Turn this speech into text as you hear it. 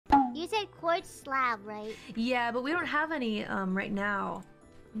You said quartz slab, right? Yeah, but we don't have any right now.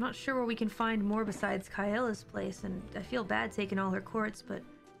 I'm not sure where we can find more besides Kaela's place, and I feel bad taking all her quartz, but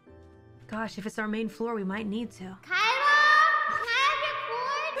gosh, if it's our main floor, we might need to. Kaela, can I have your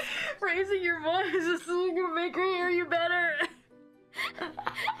quartz? Raising your voice is gonna make her hear you better.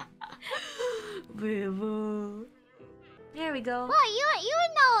 Biboo. There we go. Well, you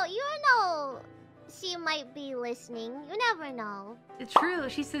know, she might be listening. You never know. It's true.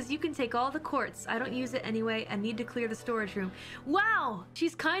 She says you can take all the quartz. I don't use it anyway. I need to clear the storage room. Wow!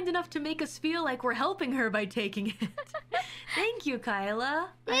 She's kind enough to make us feel like we're helping her by taking it. Thank you, Kaela.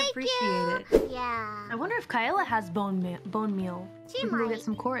 I appreciate it. Yeah. I wonder if Kaela has bone meal. She we can might. go get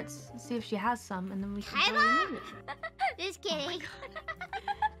some quartz and see if she has some, and then we can. Kaela? Just kidding.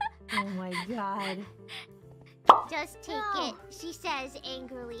 Oh my god. Just take it, she says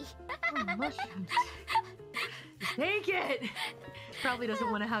angrily. Oh, mushrooms. Take it! Probably doesn't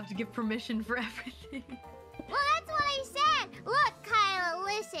want to have to give permission for everything. Well, that's what I said. Look, Kaela,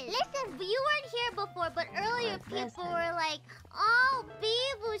 listen. You weren't here before, but earlier people were like, oh,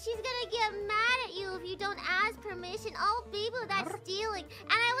 Biboo, she's gonna get mad at you if you don't ask permission. Oh, Biboo, that's stealing.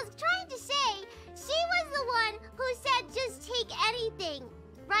 And I was trying to say, she was the one who said just take anything.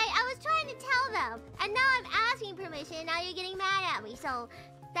 Right? I was trying to tell them. And now I'm asking permission, and now you're getting mad at me. So,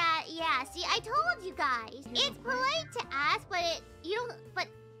 that, yeah. See, I told you guys. It's polite to ask, but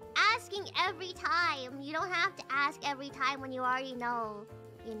asking every time. You don't have to ask every time when you already know.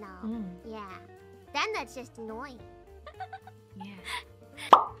 You know. Yeah. Then that's just annoying. Yeah.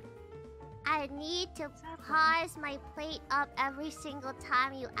 I need to pause my plate up every single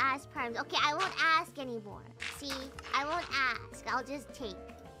time you ask perms. Okay, I won't ask anymore. See? I won't ask. I'll just take.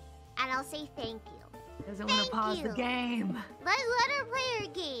 And I'll say thank you. Doesn't want to pause the game. Let her play her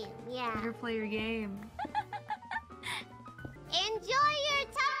game. Yeah. Let her play her game. Enjoy your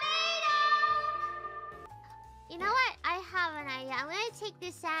tomato! You know what? I have an idea. I'm gonna take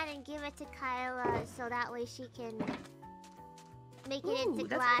this sand and give it to Kaela so that way she can make it into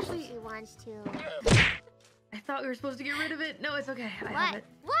glass if she wants to. I thought we were supposed to get rid of it. No, it's okay. I have it.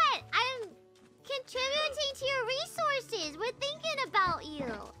 What? I'm contributing to your resources. We're thinking about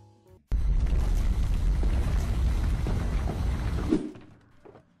you.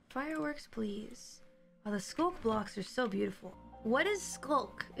 Fireworks, please. Oh, the skulk blocks are so beautiful. What is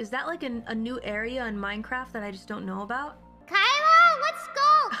skulk? Is that like a new area in Minecraft that I just don't know about? Kaela, what's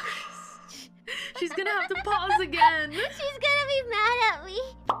skulk? She's gonna have to pause again. She's gonna be mad at me.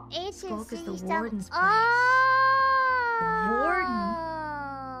 Ancient Skulk is the city warden's stuff. place. Oh. The warden.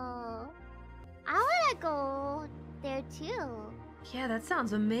 I wanna go there too. Yeah, that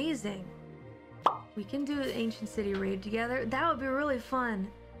sounds amazing. We can do an ancient city raid together. That would be really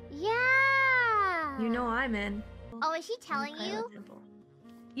fun. Yeah. You know I'm in. Oh, is she telling you? Temple.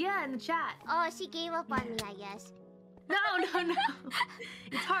 Yeah, in the chat. Oh, she gave up on me, I guess. No.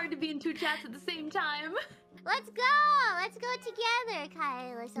 It's hard to be in two chats at the same time. Let's go. Let's go together,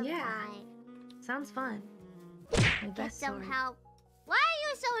 Kaela, sometime. Yeah. Sounds fun. Get some help. Why are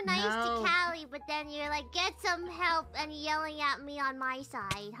you so nice to Callie, but then you're like, get some help and yelling at me on my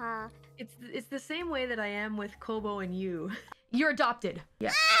side, huh? It's the same way that I am with Kobo and you. You're adopted.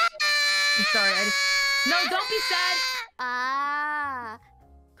 Yeah. I'm sorry, No, don't be sad! Ah.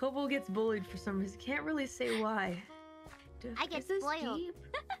 Kobo gets bullied for some reason. Can't really say why. I get spoiled.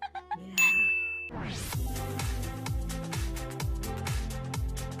 Yeah.